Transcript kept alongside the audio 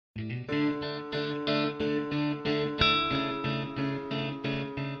The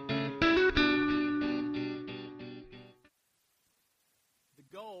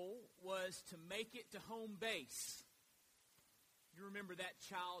goal was to make it to home base. You remember that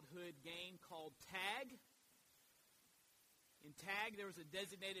childhood game called tag? In tag, there was a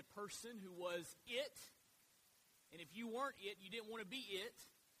designated person who was it. And if you weren't it, you didn't want to be it.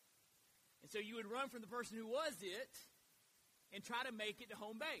 And so you would run from the person who was it and try to make it to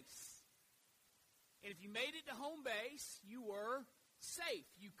home base. And if you made it to home base, you were safe.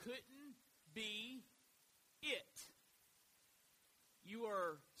 You couldn't be it. You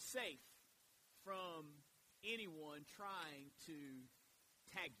were safe from anyone trying to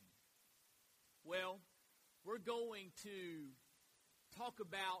tag you. Well, we're going to talk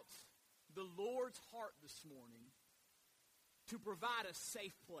about the Lord's heart this morning to provide a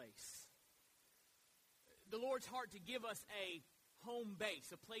safe place. The Lord's heart to give us a home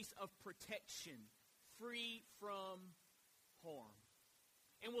base, a place of protection, free from harm.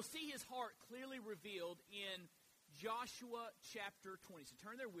 And we'll see his heart clearly revealed in Joshua chapter 20. So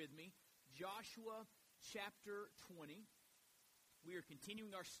turn there with me. Joshua chapter 20. We are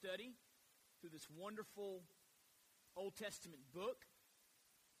continuing our study through this wonderful Old Testament book.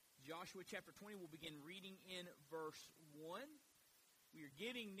 Joshua chapter 20, we'll begin reading in verse 1. We are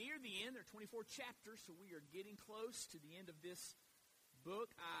getting near the end. There are 24 chapters, so we are getting close to the end of this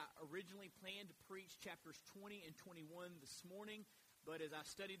book. I originally planned to preach chapters 20 and 21 this morning, but as I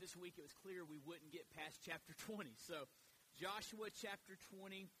studied this week, it was clear we wouldn't get past chapter 20. So Joshua chapter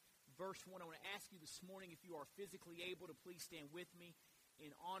 20, verse 1. I want to ask you this morning, if you are physically able, to please stand with me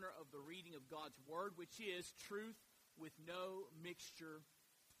in honor of the reading of God's Word, which is truth with no mixture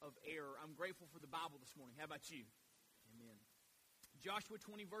of error. I'm grateful for the Bible this morning. How about you? Amen. Joshua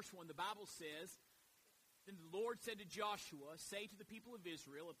 20, verse 1, the Bible says, "Then the Lord said to Joshua, say to the people of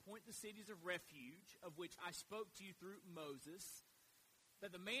Israel, appoint the cities of refuge, of which I spoke to you through Moses,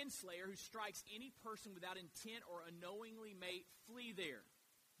 that the manslayer who strikes any person without intent or unknowingly may flee there.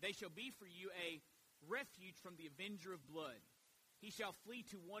 They shall be for you a refuge from the avenger of blood. He shall flee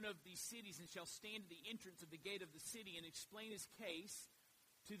to one of these cities and shall stand at the entrance of the gate of the city and explain his case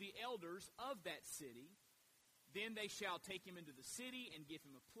to the elders of that city. Then they shall take him into the city and give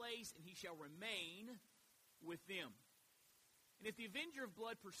him a place, and he shall remain with them. And if the avenger of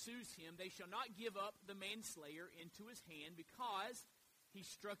blood pursues him, they shall not give up the manslayer into his hand, because he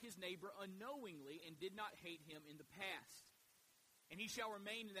struck his neighbor unknowingly and did not hate him in the past. And he shall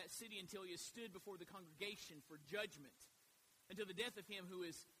remain in that city until he is stood before the congregation for judgment, until the death of him who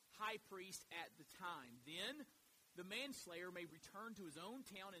is high priest at the time. Then the manslayer may return to his own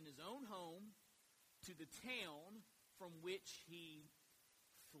town and his own home, to the town from which he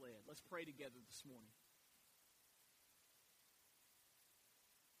fled." Let's pray together this morning.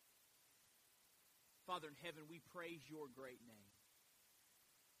 Father in heaven, we praise your great name.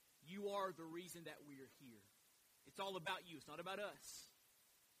 You are the reason that we are here. It's all about you. It's not about us.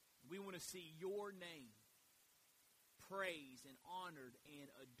 We want to see your name praised and honored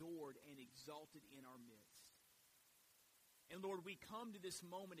and adored and exalted in our midst. And Lord, we come to this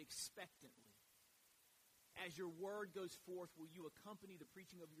moment expectantly. As your word goes forth, will you accompany the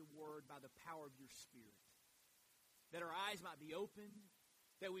preaching of your word by the power of your Spirit? That our eyes might be opened,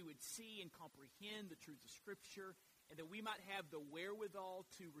 that we would see and comprehend the truths of Scripture, and that we might have the wherewithal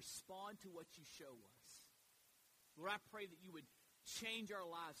to respond to what you show us. Lord, I pray that you would change our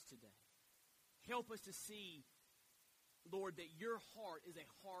lives today. Help us to see, Lord, that your heart is a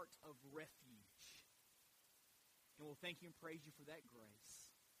heart of refuge. And we'll thank you and praise you for that grace.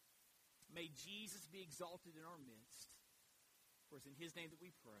 May Jesus be exalted in our midst. For it's in his name that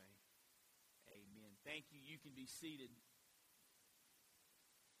we pray. Amen. Thank you. You can be seated.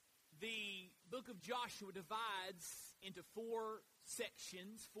 The book of Joshua divides into 4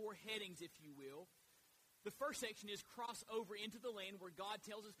 sections, 4 headings, if you will. The first section is cross over into the land, where God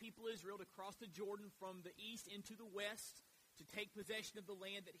tells his people Israel to cross the Jordan from the east into the west to take possession of the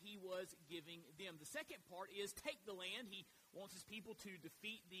land that he was giving them. The second part is take the land. He wants his people to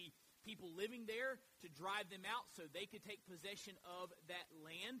defeat the people living there, to drive them out so they could take possession of that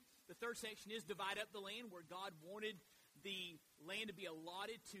land. The third section is divide up the land, where God wanted the land to be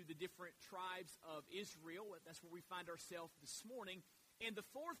allotted to the different tribes of Israel. That's where we find ourselves this morning. And the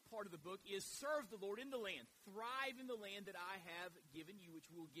fourth part of the book is serve the Lord in the land. Thrive in the land that I have given you, which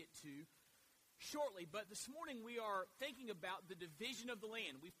we'll get to shortly. But this morning we are thinking about the division of the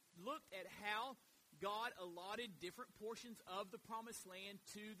land. We've looked at how God allotted different portions of the promised land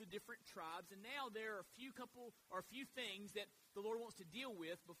to the different tribes. And now there are a few things that the Lord wants to deal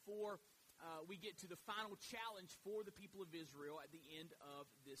with before we get to the final challenge for the people of Israel at the end of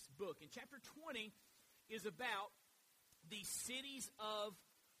this book. And chapter 20 is about the cities of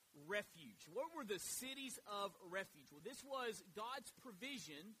refuge. What were the cities of refuge? Well, this was God's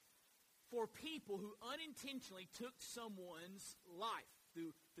provision for people who unintentionally took someone's life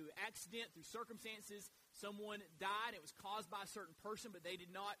through accident, through circumstances. Someone died. It was caused by a certain person, but they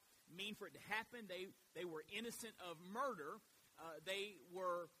did not mean for it to happen. They were innocent of murder. They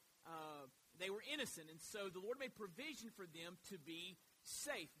were innocent, and so the Lord made provision for them to be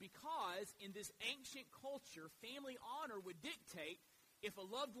safe, because in this ancient culture, family honor would dictate if a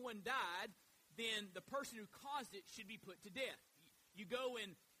loved one died, then the person who caused it should be put to death. You go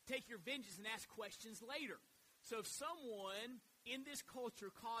and take your vengeance and ask questions later. So if someone in this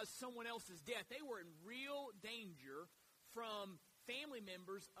culture caused someone else's death, they were in real danger from family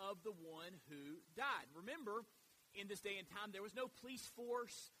members of the one who died. Remember, in this day and time, there was no police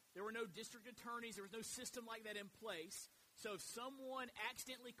force, there were no district attorneys, there was no system like that in place. So if someone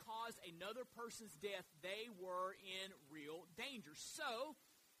accidentally caused another person's death, they were in real danger. So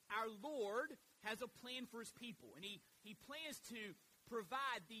our Lord has a plan for his people, and he plans to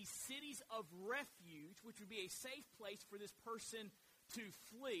provide these cities of refuge, which would be a safe place for this person to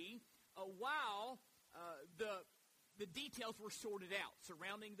flee, while the details were sorted out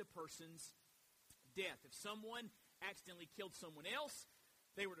surrounding the person's death. If someone accidentally killed someone else,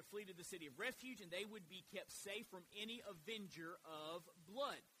 they were to flee to the city of refuge, and they would be kept safe from any avenger of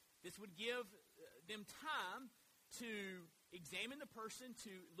blood. This would give them time to examine the person,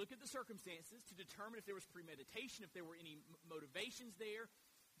 to look at the circumstances, to determine if there was premeditation, if there were any motivations there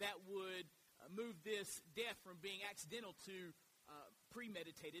that would move this death from being accidental to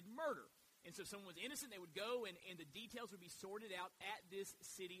premeditated murder. And so if someone was innocent, they would go, and the details would be sorted out at this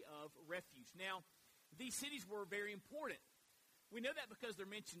city of refuge. Now, these cities were very important. We know that because they're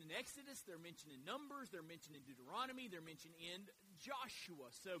mentioned in Exodus, they're mentioned in Numbers, they're mentioned in Deuteronomy, they're mentioned in Joshua.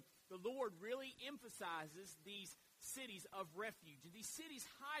 So the Lord really emphasizes these cities of refuge. And these cities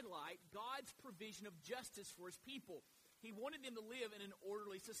highlight God's provision of justice for his people. He wanted them to live in an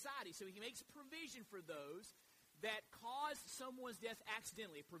orderly society. So he makes provision for those that caused someone's death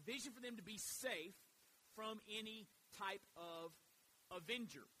accidentally, a provision for them to be safe from any type of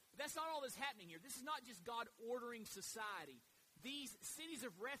avenger. But that's not all that's happening here. This is not just God ordering society. These cities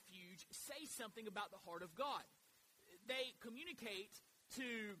of refuge say something about the heart of God. They communicate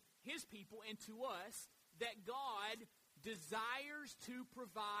to his people and to us that God desires to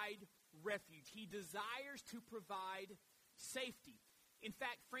provide refuge. He desires to provide safety. In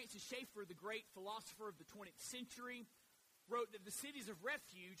fact, Francis Schaeffer, the great philosopher of the 20th century, wrote that the cities of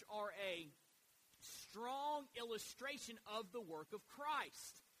refuge are a strong illustration of the work of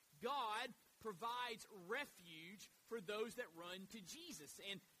Christ. God provides refuge for those that run to Jesus.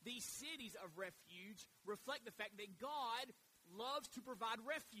 And these cities of refuge reflect the fact that God loves to provide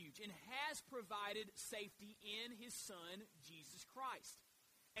refuge and has provided safety in his Son, Jesus Christ.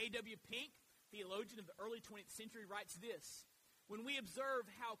 A.W. Pink, theologian of the early 20th century, writes this: "When we observe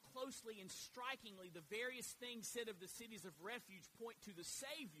how closely and strikingly the various things said of the cities of refuge point to the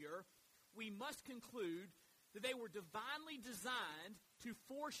Savior, we must conclude that they were divinely designed to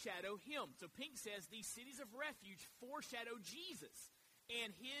foreshadow him." So Pink says these cities of refuge foreshadow Jesus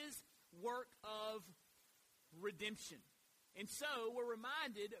and his work of redemption. And so we're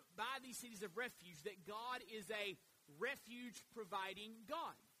reminded by these cities of refuge that God is a refuge-providing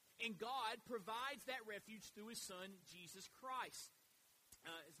God. And God provides that refuge through his Son, Jesus Christ.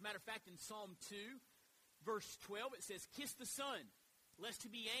 As a matter of fact, in Psalm 2, verse 12, it says, "Kiss the Son, lest he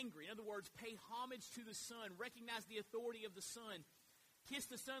be angry." In other words, pay homage to the Son. Recognize the authority of the Son. "Kiss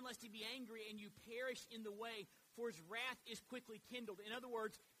the Son, lest he be angry, and you perish in the way, for his wrath is quickly kindled." In other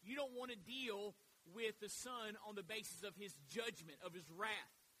words, you don't want to deal with the Son on the basis of his judgment, of his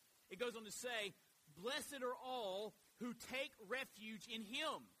wrath. It goes on to say, "Blessed are all who take refuge in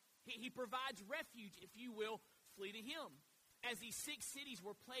him." He provides refuge, if you will, flee to him. As these 6 cities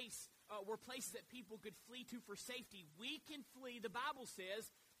were places that people could flee to for safety, we can flee, the Bible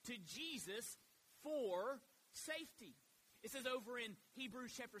says, to Jesus for safety. It says over in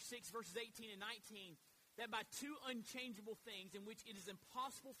Hebrews chapter 6, verses 18 and 19, that by 2 unchangeable things in which it is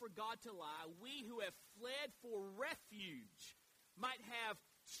impossible for God to lie, we who have fled for refuge might have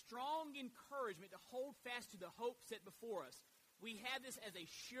strong encouragement to hold fast to the hope set before us. We have this as a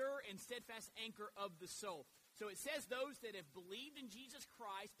sure and steadfast anchor of the soul. So it says those that have believed in Jesus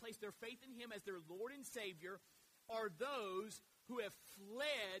Christ, placed their faith in him as their Lord and Savior, are those who have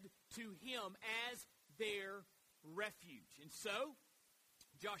fled to him as their refuge. And so,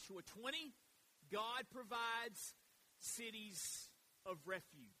 Joshua 20, God provides cities of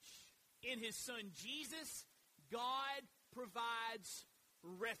refuge. In his Son Jesus, God provides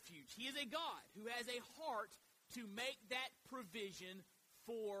refuge. He is a God who has a heart to make that provision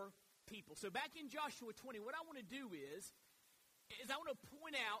for people. So back in Joshua 20, what I want to do is I want to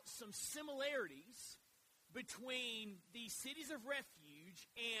point out some similarities between the cities of refuge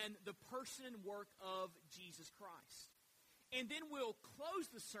and the person and work of Jesus Christ. And then we'll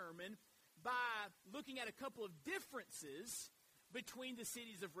close the sermon by looking at a couple of differences between the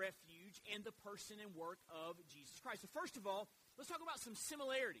cities of refuge and the person and work of Jesus Christ. So first of all, let's talk about some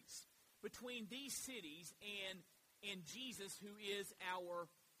similarities between these cities and Jesus, who is our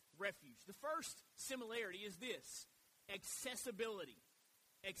refuge. The first similarity is this: accessibility.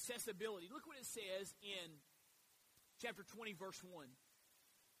 Accessibility. Look what it says in chapter 20, verse 1.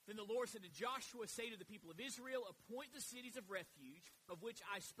 Then the Lord said to Joshua, say to the people of Israel, appoint the cities of refuge, of which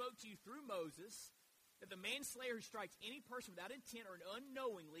I spoke to you through Moses, that the manslayer who strikes any person without intent or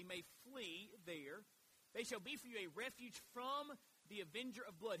unknowingly may flee there. They shall be for you a refuge from the avenger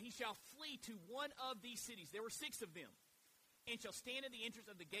of blood. He shall flee to one of these cities. There were 6 of them. And shall stand at the entrance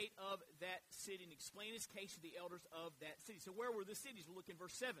of the gate of that city and explain his case to the elders of that city. So where were the cities? We'll look in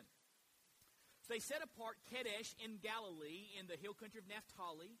verse 7. So they set apart Kadesh in Galilee in the hill country of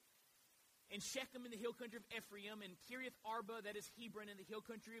Naphtali, and Shechem in the hill country of Ephraim, and Kiriath Arba, that is Hebron, in the hill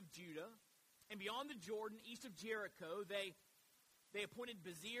country of Judah. And beyond the Jordan, east of Jericho, they appointed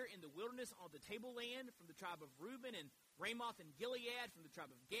Bezir in the wilderness on the tableland from the tribe of Reuben, and Ramoth in Gilead from the tribe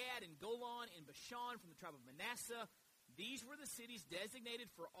of Gad, and Golan in Bashan from the tribe of Manasseh. These were the cities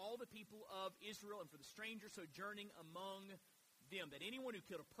designated for all the people of Israel and for the strangers sojourning among them, that anyone who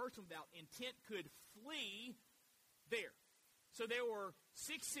killed a person without intent could flee there. So there were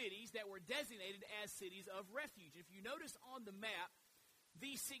 6 cities that were designated as cities of refuge. If you notice on the map,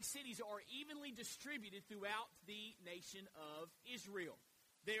 these 6 cities are evenly distributed throughout the nation of Israel.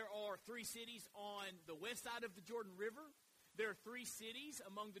 There are 3 cities on the west side of the Jordan River. There are 3 cities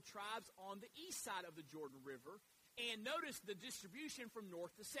among the tribes on the east side of the Jordan River. And notice the distribution from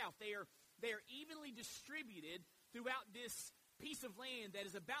north to south. They are evenly distributed throughout this piece of land that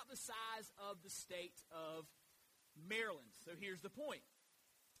is about the size of the state of Maryland. So here's the point.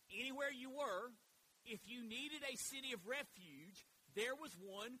 Anywhere you were, if you needed a city of refuge, there was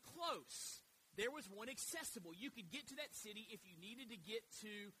one close. There was one accessible. You could get to that city if you needed to get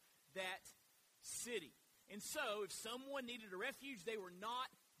to that city. And so, if someone needed a refuge, they were not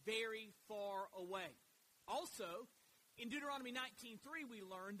very far away. Also, in Deuteronomy 19:3, we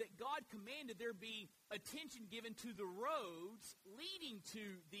learned that God commanded there be attention given to the roads leading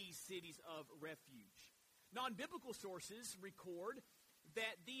to these cities of refuge. Non-biblical sources record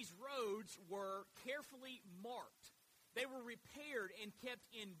that these roads were carefully marked. They were repaired and kept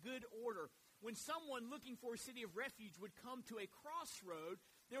in good order. When someone looking for a city of refuge would come to a crossroad,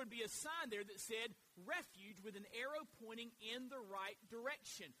 there would be a sign there that said, refuge, with an arrow pointing in the right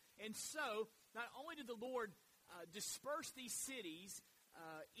direction. And so, not only did the Lord disperse these cities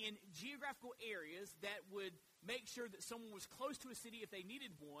in geographical areas that would make sure that someone was close to a city if they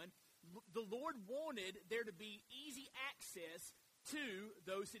needed one, the Lord wanted there to be easy access to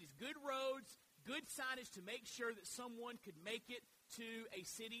those cities. Good roads, good signage to make sure that someone could make it to a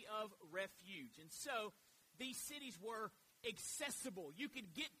city of refuge. And so, these cities were accessible. You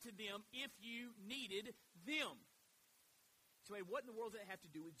could get to them if you needed them. So, what in the world does that have to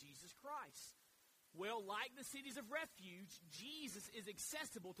do with Jesus Christ? Well, like the cities of refuge, Jesus is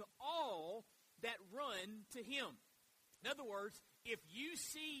accessible to all that run to him. In other words, if you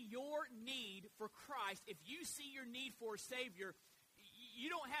see your need for Christ, if you see your need for a Savior, you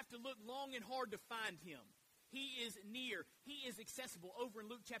don't have to look long and hard to find him. He is near. He is accessible. Over in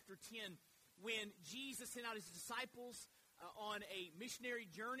Luke chapter 10, when Jesus sent out his disciples on a missionary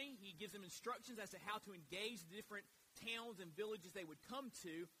journey, he gives them instructions as to how to engage the different towns and villages they would come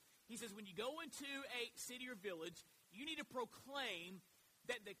to. He says, when you go into a city or village, you need to proclaim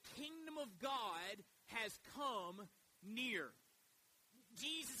that the kingdom of God has come near.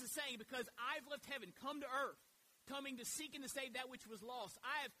 Jesus is saying, because I've left heaven, come to earth, coming to seek and to save that which was lost.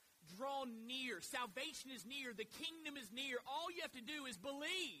 I have drawn near. Salvation is near. The kingdom is near. All you have to do is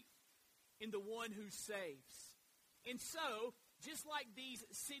believe in the one who saves. And so, just like these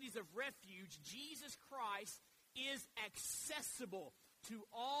cities of refuge, Jesus Christ is accessible to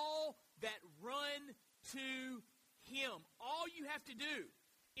all that run to him. All you have to do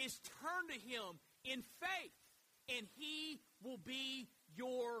is turn to him in faith, and he will be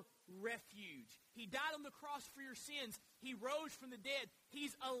your refuge. He died on the cross for your sins. He rose from the dead.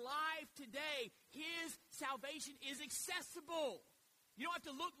 He's alive today. His salvation is accessible. You don't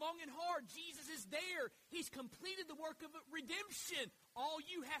have to look long and hard. Jesus is there. He's completed the work of redemption. All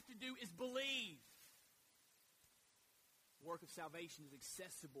you have to do is believe. The work of salvation is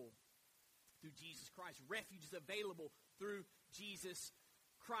accessible through Jesus Christ. Refuge is available through Jesus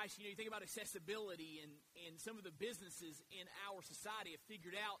Christ. You think about accessibility, and some of the businesses in our society have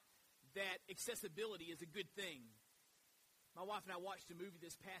figured out that accessibility is a good thing. My wife and I watched a movie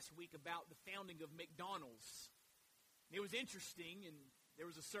this past week about the founding of McDonald's. It was interesting, and there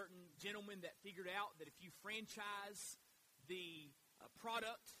was a certain gentleman that figured out that if you franchise the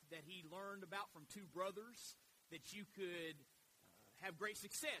product that he learned about from two brothers, that you could have great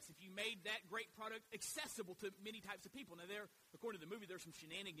success if you made that great product accessible to many types of people. Now, according to the movie, there's some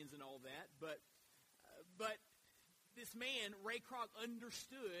shenanigans and all that, but this man, Ray Kroc,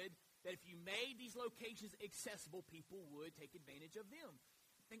 understood that if you made these locations accessible, people would take advantage of them.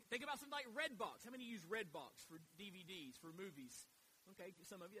 Think about something like Redbox. How many use Redbox for DVDs, for movies? Okay,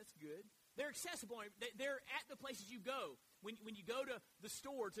 some of you, that's good. They're accessible. They're at the places you go. When you go to the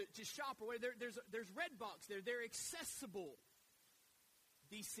store to shop or whatever, there's Redbox there. They're accessible.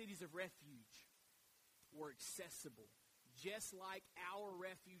 These cities of refuge were accessible. Just like our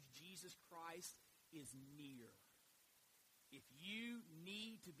refuge, Jesus Christ is near. If you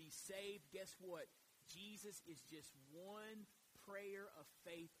need to be saved, guess what? Jesus is just one prayer of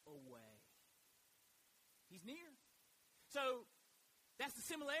faith away. He's near. So that's the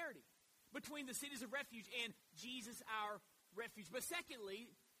similarity between the cities of refuge and Jesus, our refuge. But secondly,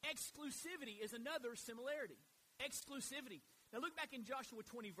 exclusivity is another similarity. Exclusivity. Now look back in Joshua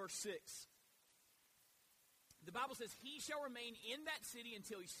 20, verse 6. The Bible says, he shall remain in that city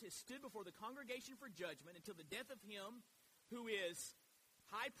until he has stood before the congregation for judgment, until the death of him who is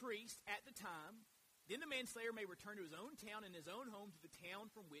high priest at the time. Then the manslayer may return to his own town and his own home, to the town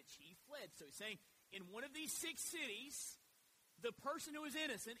from which he fled. So he's saying, in one of these 6 cities, the person who is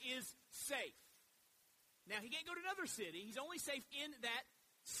innocent is safe. Now, he can't go to another city. He's only safe in that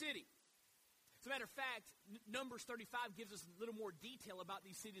city. As a matter of fact, Numbers 35 gives us a little more detail about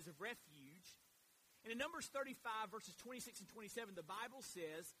these cities of refuge. And in Numbers 35, verses 26 and 27, the Bible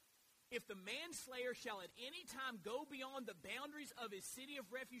says, if the manslayer shall at any time go beyond the boundaries of his city of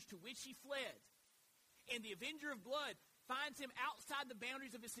refuge to which he fled, and the avenger of blood finds him outside the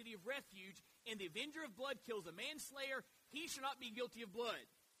boundaries of his city of refuge, and the avenger of blood kills a manslayer, he shall not be guilty of blood.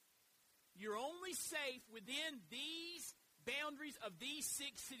 You're only safe within these boundaries of these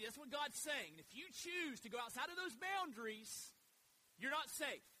 6 cities. That's what God's saying. If you choose to go outside of those boundaries, you're not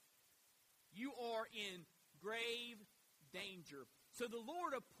safe. You are in grave danger. So the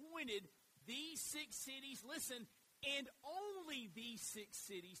Lord appointed these 6 cities, listen, and only these 6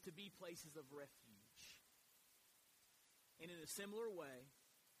 cities to be places of refuge. And in a similar way,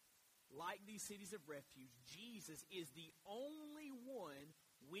 like these cities of refuge, Jesus is the only one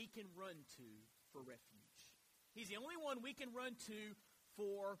we can run to for refuge. He's the only one we can run to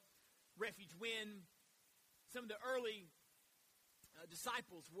for refuge. When some of the early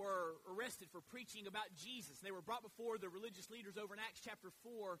disciples were arrested for preaching about Jesus, they were brought before the religious leaders over in Acts chapter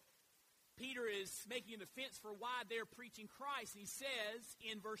 4. Peter is making a defense for why they're preaching Christ. And he says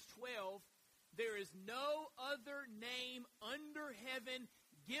in verse 12, there is no other name under heaven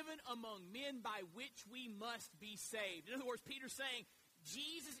given among men by which we must be saved. In other words, Peter's saying,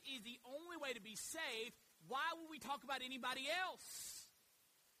 Jesus is the only way to be saved. Why would we talk about anybody else?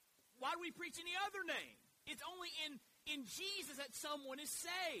 Why do we preach any other name? It's only in Jesus that someone is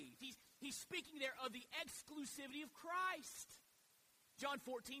saved. He's speaking there of the exclusivity of Christ. John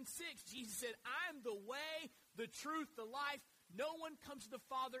 14:6, Jesus said, I am the way, the truth, the life. No one comes to the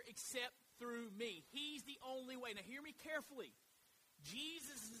Father except through me. He's the only way. Now hear me carefully.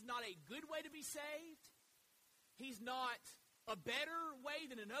 Jesus is not a good way to be saved. He's not a better way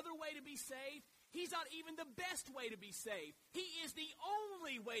than another way to be saved. He's not even the best way to be saved. He is the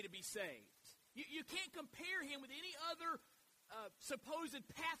only way to be saved. You can't compare him with any other supposed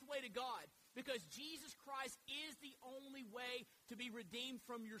pathway to God, because Jesus Christ is the only way to be redeemed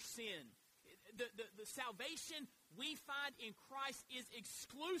from your sin. The salvation we find in Christ is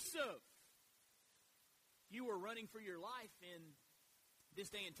exclusive. If you were running for your life in this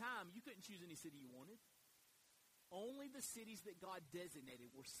day and time, you couldn't choose any city you wanted. Only the cities that God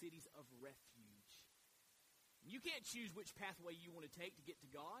designated were cities of refuge. You can't choose which pathway you want to take to get to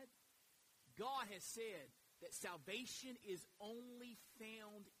God. God has said that salvation is only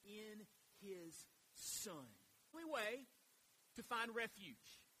found in his Son. The only way to find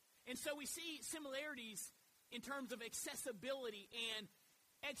refuge. And so we see similarities in terms of accessibility and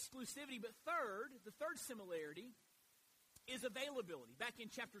exclusivity. But the third similarity is availability. Back in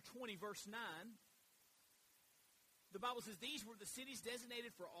chapter 20, verse 9, the Bible says, these were the cities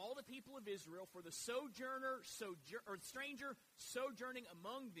designated for all the people of Israel, for the sojourner, or stranger sojourning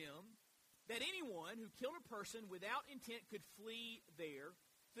among them, that anyone who killed a person without intent could flee there,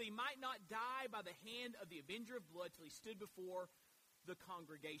 so he might not die by the hand of the avenger of blood till he stood before the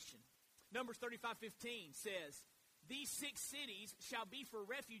congregation. Numbers 35:15 says, these 6 cities shall be for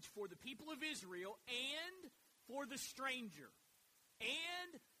refuge for the people of Israel and for the stranger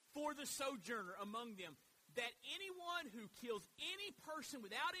and for the sojourner among them, that anyone who kills any person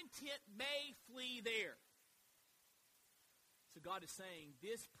without intent may flee there. So God is saying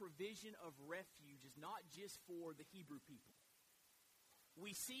this provision of refuge is not just for the Hebrew people.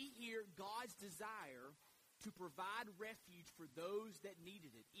 We see here God's desire to provide refuge for those that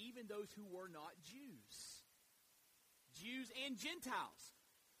needed it, even those who were not Jews. Jews and Gentiles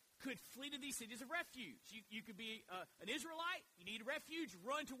could flee to these cities of refuge. You could be an Israelite, you need refuge,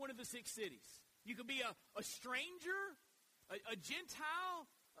 run to one of the 6 cities. You could be a stranger, a Gentile,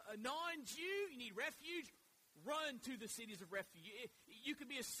 a non-Jew. You need refuge. Run to the cities of refuge. You could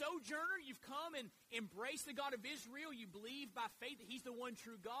be a sojourner. You've come and embraced the God of Israel. You believe by faith that he's the one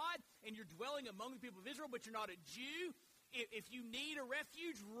true God, and you're dwelling among the people of Israel, but you're not a Jew. If you need a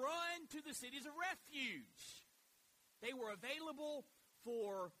refuge, run to the cities of refuge. They were available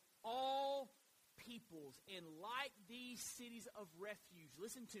for all peoples. And like these cities of refuge,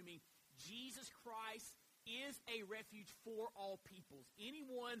 listen to me, Jesus Christ is a refuge for all peoples.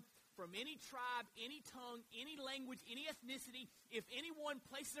 Anyone from any tribe, any tongue, any language, any ethnicity, if anyone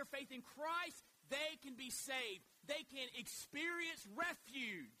places their faith in Christ, they can be saved. They can experience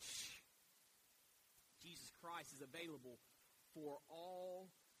refuge. Jesus Christ is available for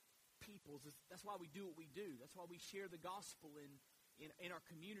all peoples. That's why we do what we do. That's why we share the gospel in our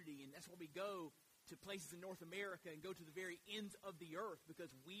community, and that's why we go to places in North America and go to the very ends of the earth,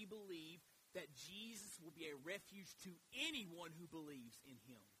 because we believe that Jesus will be a refuge to anyone who believes in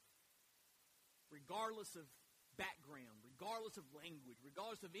him. Regardless of background, regardless of language,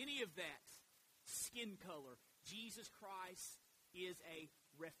 regardless of any of that, skin color, Jesus Christ is a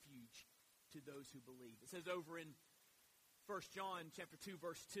refuge to those who believe. It says over in 1 John chapter 2,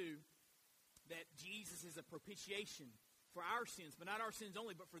 verse 2, that Jesus is a propitiation for our sins, but not our sins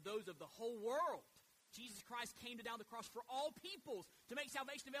only, but for those of the whole world. Jesus Christ came to die on the cross for all peoples, to make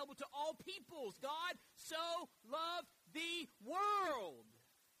salvation available to all peoples. God so loved the world.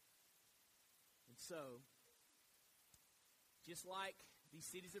 And so, just like these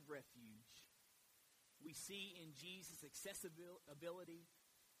cities of refuge, we see in Jesus accessibility,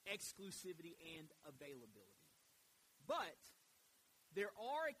 exclusivity, and availability. But there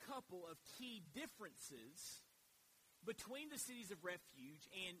are a couple of key differences between the cities of refuge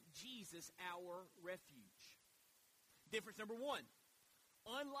and Jesus, our refuge. Difference number 1.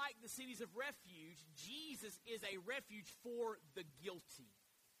 Unlike the cities of refuge, Jesus is a refuge for the guilty.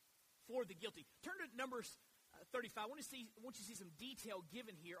 For the guilty. Turn to Numbers 35. I want you to see some detail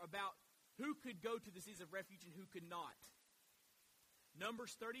given here about who could go to the cities of refuge and who could not.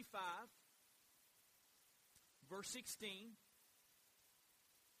 Numbers 35, verse 16.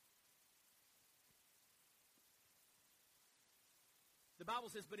 The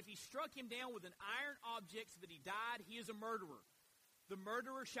Bible says, but if he struck him down with an iron object so that he died, he is a murderer. The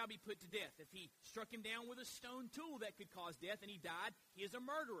murderer shall be put to death. If he struck him down with a stone tool that could cause death and he died, he is a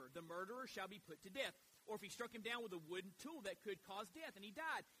murderer. The murderer shall be put to death. Or if he struck him down with a wooden tool that could cause death and he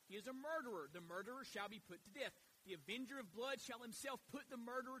died, he is a murderer. The murderer shall be put to death. The avenger of blood shall himself put the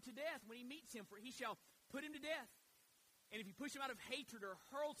murderer to death when he meets him, for he shall put him to death. And if he pushed him out of hatred or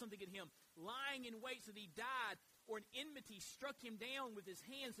hurled something at him, lying in wait so that he died, or an enmity struck him down with his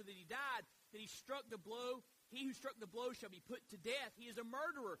hand so that he died, that he struck the blow, he who struck the blow shall be put to death. He is a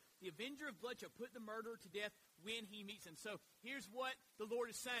murderer. The avenger of blood shall put the murderer to death when he meets him. So here's what the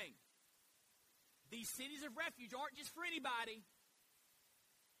Lord is saying. These cities of refuge aren't just for anybody.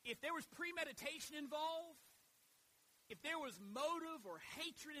 If there was premeditation involved, if there was motive or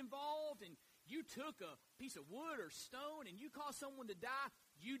hatred involved, and you took a piece of wood or stone and you caused someone to die,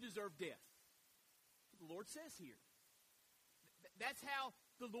 you deserve death. That's what the Lord says here. That's how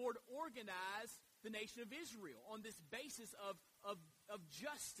the Lord organized the nation of Israel, on this basis of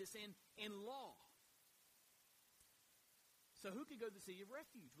justice and law. So who could go to the city of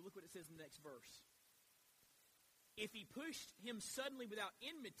refuge? Well, look what it says in the next verse. If he pushed him suddenly without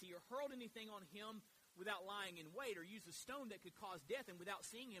enmity, or hurled anything on him without lying in wait, or used a stone that could cause death, and without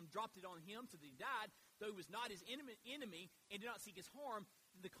seeing him dropped it on him so that he died, though he was not his enemy and did not seek his harm,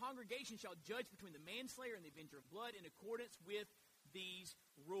 the congregation shall judge between the manslayer and the avenger of blood in accordance with these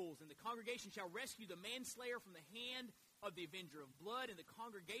rules. And the congregation shall rescue the manslayer from the hand of the avenger of blood, and the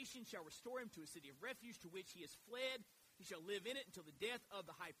congregation shall restore him to a city of refuge to which he has fled. He shall live in it until the death of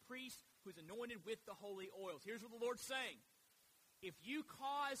the high priest who is anointed with the holy oils. Here's what the Lord's saying. If you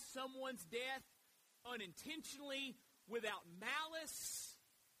cause someone's death unintentionally, without malice,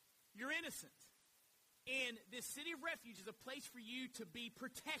 you're innocent. And this city of refuge is a place for you to be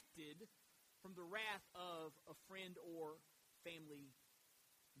protected from the wrath of a friend or family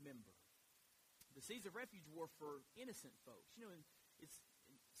member. The cities of refuge were for innocent folks. You know, and it's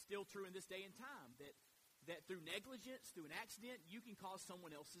still true in this day and time that through negligence, through an accident, you can cause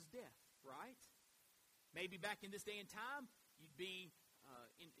someone else's death, right? Maybe back in this day and time, you'd be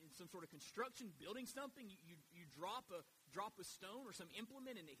in some sort of construction, building something. You drop a stone or some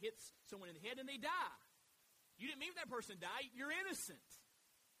implement, and it hits someone in the head, and they die. You didn't mean that person die. You're innocent.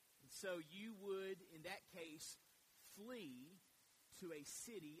 And so you would, in that case, flee to a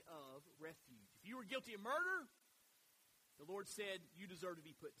city of refuge. If you were guilty of murder, the Lord said you deserve to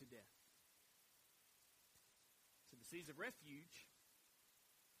be put to death. So the cities of refuge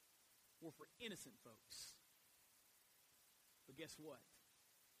were for innocent folks. But guess what?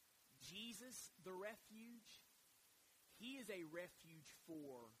 Jesus, the refuge, he is a refuge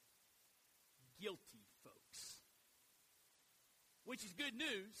for guilty folks. Which is good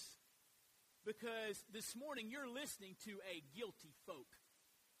news, because this morning you're listening to a guilty folk.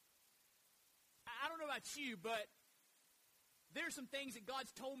 I don't know about you, but there's some things that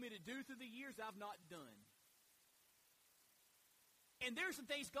God's told me to do through the years I've not done. And there's some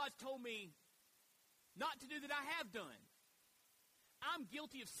things God's told me not to do that I have done. I'm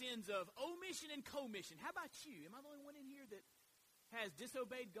guilty of sins of omission and commission. How about you? Am I the only one in here that has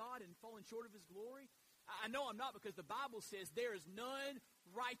disobeyed God and fallen short of his glory? I know I'm not, because the Bible says there is none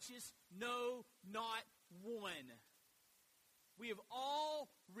righteous, no, not one. We have all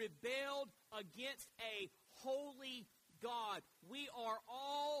rebelled against a holy God. We are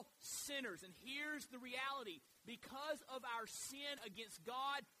all sinners. And here's the reality. Because of our sin against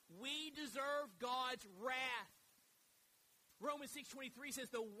God, we deserve God's wrath. Romans 6:23 says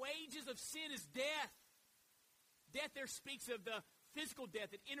the wages of sin is death. Death there speaks of the physical death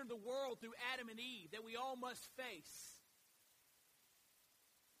that entered the world through Adam and Eve that we all must face.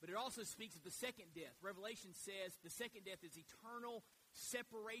 But it also speaks of the second death. Revelation says the second death is eternal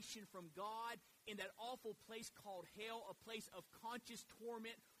separation from God in that awful place called hell, a place of conscious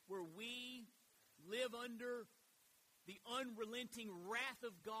torment where we live under the unrelenting wrath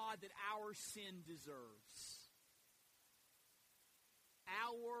of God that our sin deserves.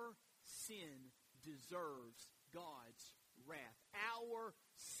 Our sin deserves God's wrath. Our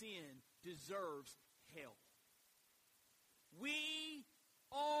sin deserves hell. We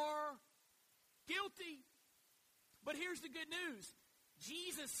are guilty. But here's the good news.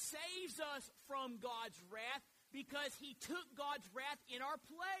 Jesus saves us from God's wrath because he took God's wrath in our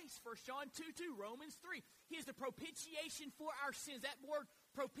place. 1 John 2:2, Romans 3. He is the propitiation for our sins. That word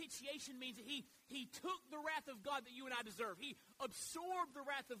propitiation means that he took the wrath of God that you and I deserve. He absorbed the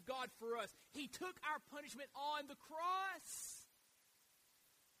wrath of God for us. He took our punishment on the cross.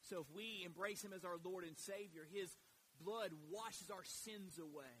 So if we embrace him as our Lord and Savior, his blood washes our sins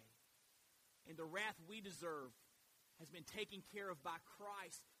away. And the wrath we deserve has been taken care of by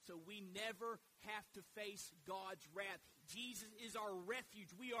Christ, so we never have to face God's wrath. Jesus is our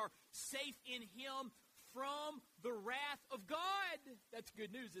refuge. We are safe in him from the wrath of God. That's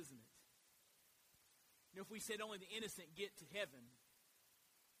good news, isn't it? You know, if we said only the innocent get to heaven,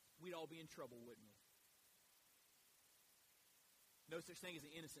 we'd all be in trouble, wouldn't we? No such thing as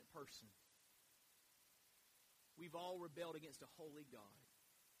an innocent person. We've all rebelled against a holy God.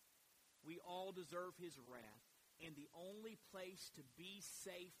 We all deserve his wrath. And the only place to be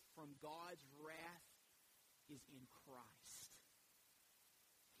safe from God's wrath is in Christ.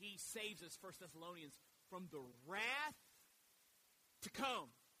 He saves us, 1 Thessalonians, from the wrath to come.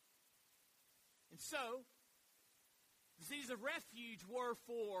 And so, the cities of refuge were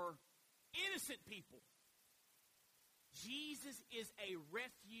for innocent people. Jesus is a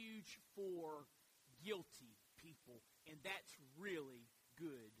refuge for guilty people. And that's really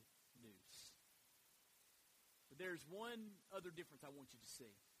good news. But there's one other difference I want you to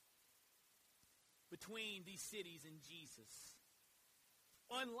see between these cities and Jesus.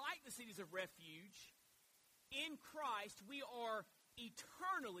 Unlike the cities of refuge, in Christ we are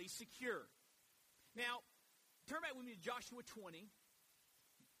eternally secure. Now, turn back with me to Joshua 20.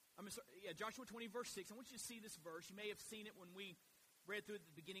 Joshua 20, verse 6. I want you to see this verse. You may have seen it when we read through it at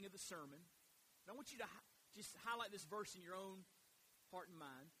the beginning of the sermon. But I want you to just highlight this verse in your own heart and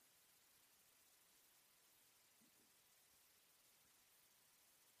mind.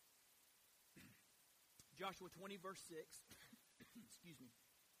 Joshua 20, verse 6. Excuse me.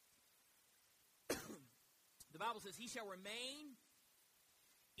 The Bible says, he shall remain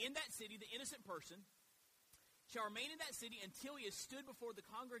in that city, the innocent person, shall remain in that city until he has stood before the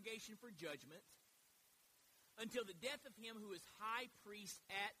congregation for judgment, until the death of him who is high priest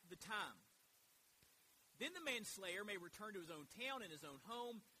at the time. Then the manslayer may return to his own town and his own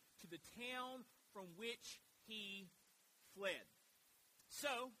home, to the town from which he fled.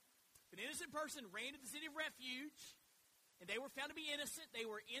 So, if an innocent person ran to the city of refuge, and they were found to be innocent, they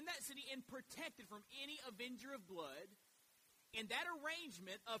were in that city and protected from any avenger of blood, and that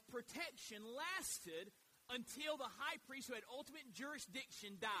arrangement of protection lasted until the high priest who had ultimate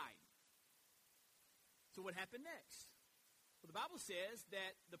jurisdiction died. So what happened next? Well, the Bible says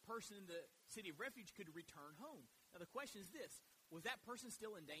that the person in the city of refuge could return home. Now the question is this: was that person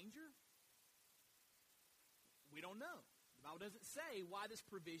still in danger? We don't know. The Bible doesn't say why this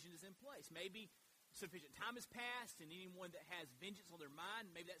provision is in place. Maybe sufficient time has passed, and anyone that has vengeance on their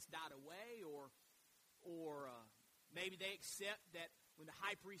mind, maybe that's died away, or maybe they accept that when the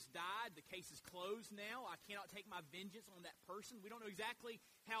high priest died, the case is closed now. I cannot take my vengeance on that person. We don't know exactly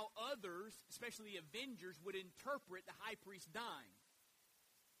how others, especially the avengers, would interpret the high priest dying.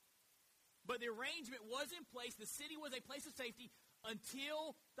 But the arrangement was in place. The city was a place of safety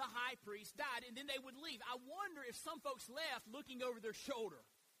until the high priest died, and then they would leave. I wonder if some folks left looking over their shoulder.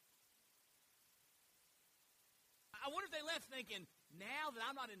 I wonder if they left thinking, now that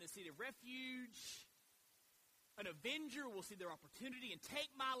I'm not in the city of refuge, an avenger will see their opportunity and take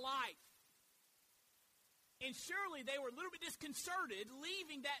my life. And surely they were a little bit disconcerted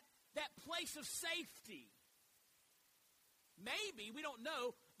leaving that place of safety. Maybe, we don't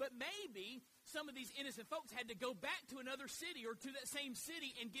know, but maybe some of these innocent folks had to go back to another city or to that same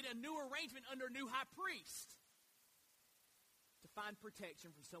city and get a new arrangement under a new high priest to find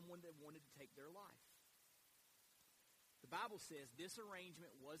protection from someone that wanted to take their life. The Bible says this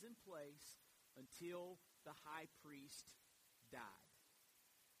arrangement was in place until the high priest died.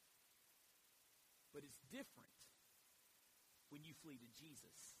 But it's different when you flee to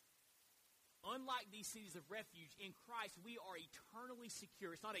Jesus. Unlike these cities of refuge, in Christ we are eternally secure.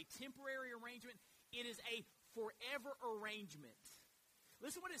 It's not a temporary arrangement. It is a forever arrangement.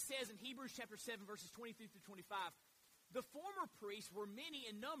 Listen what it says in Hebrews chapter 7, verses 23 through 25. The former priests were many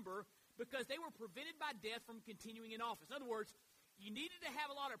in number because they were prevented by death from continuing in office. In other words, you needed to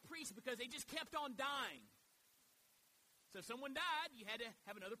have a lot of priests because they just kept on dying. So if someone died, you had to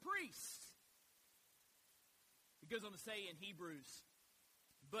have another priest. It goes on to say in Hebrews,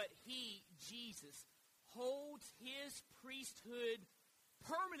 but he, Jesus, holds his priesthood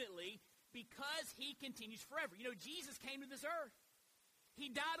permanently because he continues forever. You know, Jesus came to this earth. He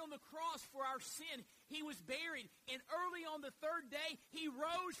died on the cross for our sin. He was buried. And early on the third day, he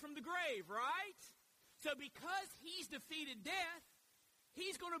rose from the grave, right? So because he's defeated death,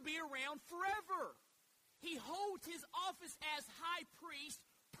 he's going to be around forever. He holds his office as high priest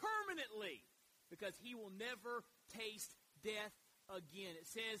permanently because he will never taste death again. It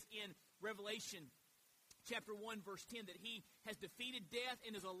says in Revelation chapter 1, verse 10, that he has defeated death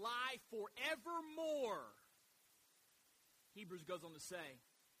and is alive forevermore. Hebrews goes on to say,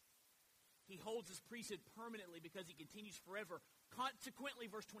 he holds his priesthood permanently because he continues forever. Consequently,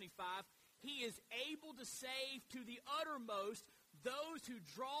 verse 25, he is able to save to the uttermost those who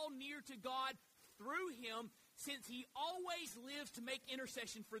draw near to God through him, since he always lives to make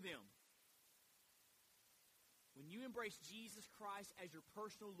intercession for them. When you embrace Jesus Christ as your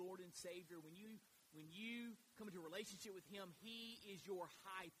personal Lord and Savior, when you come into a relationship with him, he is your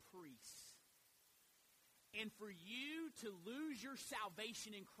high priest. And for you to lose your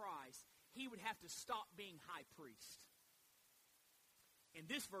salvation in Christ, he would have to stop being high priest. And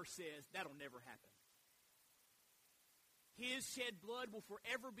this verse says that'll never happen. His shed blood will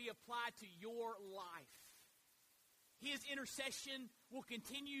forever be applied to your life. His intercession will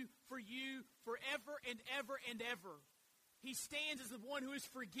continue for you forever and ever and ever. He stands as the one who has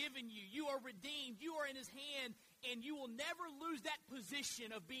forgiven you. You are redeemed. You are in his hand, and you will never lose that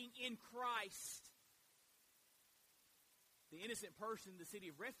position of being in Christ. The innocent person in the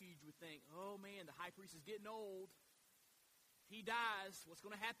city of refuge would think, oh man, the high priest is getting old. If he dies, what's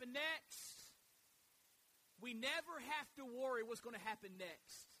going to happen next? We never have to worry what's going to happen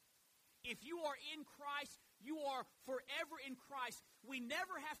next. If you are in Christ, you are forever in Christ. We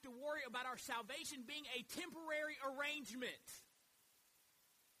never have to worry about our salvation being a temporary arrangement.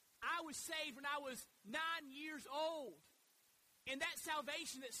 I was saved when I was 9 years old. And that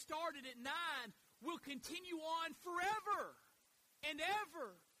salvation that started at 9 will continue on forever and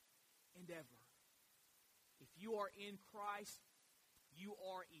ever and ever. If you are in Christ, you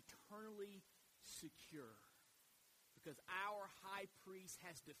are eternally secure. Because our high priest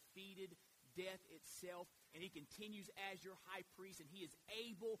has defeated death itself, and he continues as your high priest, and he is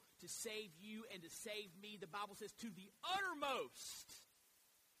able to save you and to save me. The Bible says to the uttermost.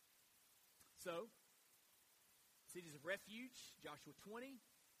 So, cities of refuge, Joshua 20,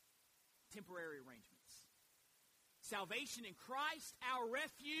 temporary arrangements. Salvation in Christ, our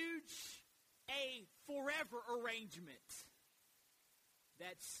refuge, a forever arrangement.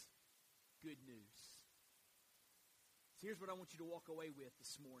 That's good news. So here's what I want you to walk away with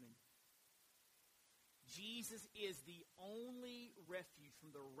this morning. Jesus is the only refuge from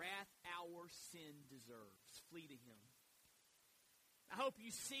the wrath our sin deserves. Flee to him. I hope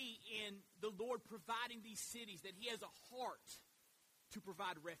you see in the Lord providing these cities that he has a heart to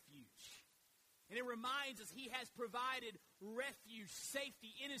provide refuge. And it reminds us he has provided refuge,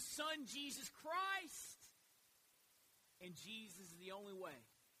 safety in his Son, Jesus Christ. And Jesus is the only way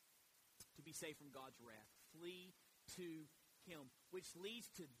to be safe from God's wrath. Flee to him. Which leads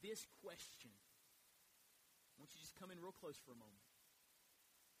to this question. I want you to just come in real close for a moment.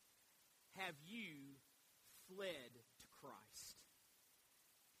 Have you fled to Christ?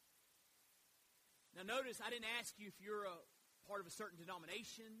 Now notice, I didn't ask you if you're a part of a certain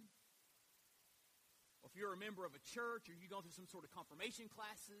denomination, or if you're a member of a church, or you've gone through some sort of confirmation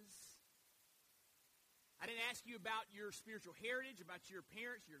classes. I didn't ask you about your spiritual heritage, about your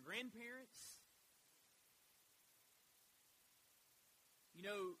parents, your grandparents. You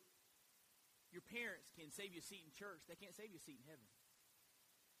know, your parents can save you a seat in church. They can't save you a seat in heaven.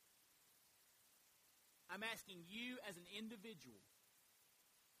 I'm asking you as an individual,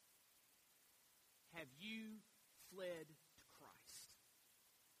 have you fled to Christ?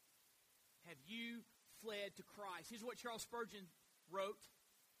 Have you fled to Christ? Here's what Charles Spurgeon wrote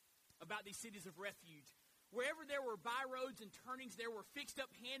about these cities of refuge. Wherever there were byroads and turnings, there were fixed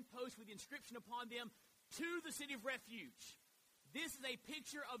up handposts with the inscription upon them, to the city of refuge. This is a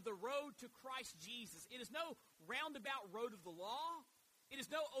picture of the road to Christ Jesus. It is no roundabout road of the law. It is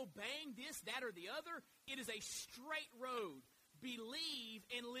no obeying this, that, or the other. It is a straight road. Believe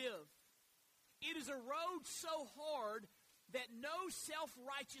and live. It is a road so hard that no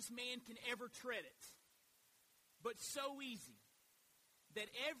self-righteous man can ever tread it, but so easy that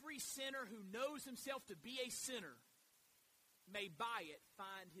every sinner who knows himself to be a sinner may by it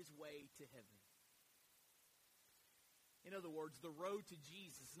find his way to heaven. In other words, the road to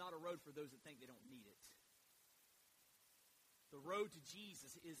Jesus is not a road for those that think they don't need it. The road to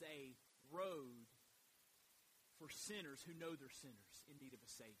Jesus is a road for sinners who know they're sinners in need of a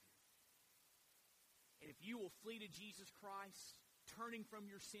Savior. And if you will flee to Jesus Christ, turning from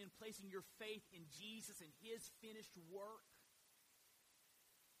your sin, placing your faith in Jesus and his finished work,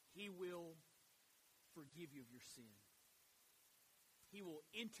 he will forgive you of your sin. He will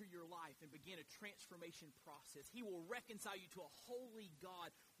enter your life and begin a transformation process. He will reconcile you to a holy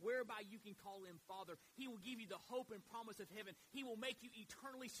God, whereby you can call him Father. He will give you the hope and promise of heaven. He will make you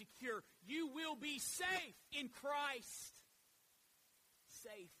eternally secure. You will be safe in Christ.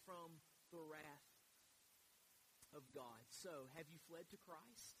 Safe from the wrath of God. So, have you fled to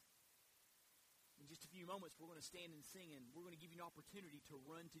Christ? In just a few moments, we're going to stand and sing, and we're going to give you an opportunity to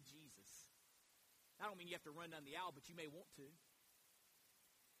run to Jesus. I don't mean you have to run down the aisle, but you may want to.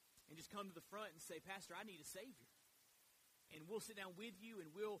 And just come to the front and say, Pastor, I need a Savior. And we'll sit down with you,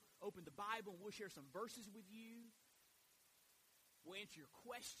 and we'll open the Bible, and we'll share some verses with you. We'll answer your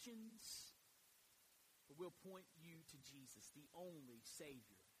questions. But we'll point you to Jesus, the only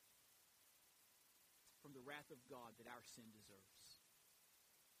Savior from the wrath of God that our sin deserves.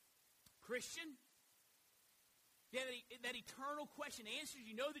 Christian, that eternal question answered.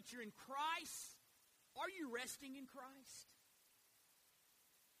 You know that you're in Christ. Are you resting in Christ?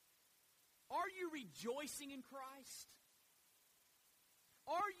 Are you rejoicing in Christ?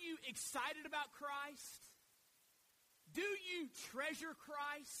 Are you excited about Christ? Do you treasure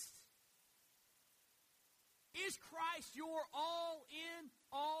Christ? Is Christ your all in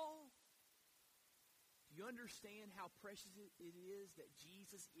all? Do you understand how precious it is that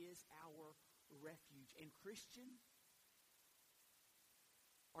Jesus is our refuge? And Christian,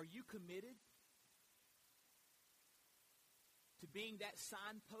 are you committed to being that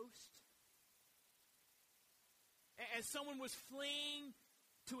signpost? As someone was fleeing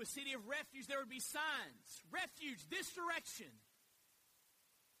to a city of refuge, there would be signs. Refuge, this direction.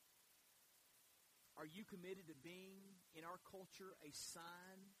 Are you committed to being, in our culture, a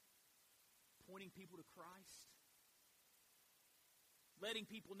sign pointing people to Christ? Letting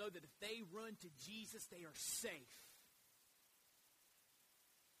people know that if they run to Jesus, they are safe.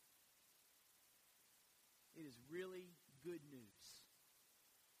 It is really good news.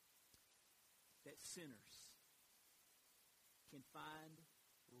 sinners can find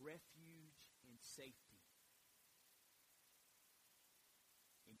refuge and safety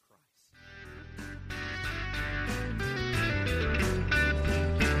in Christ.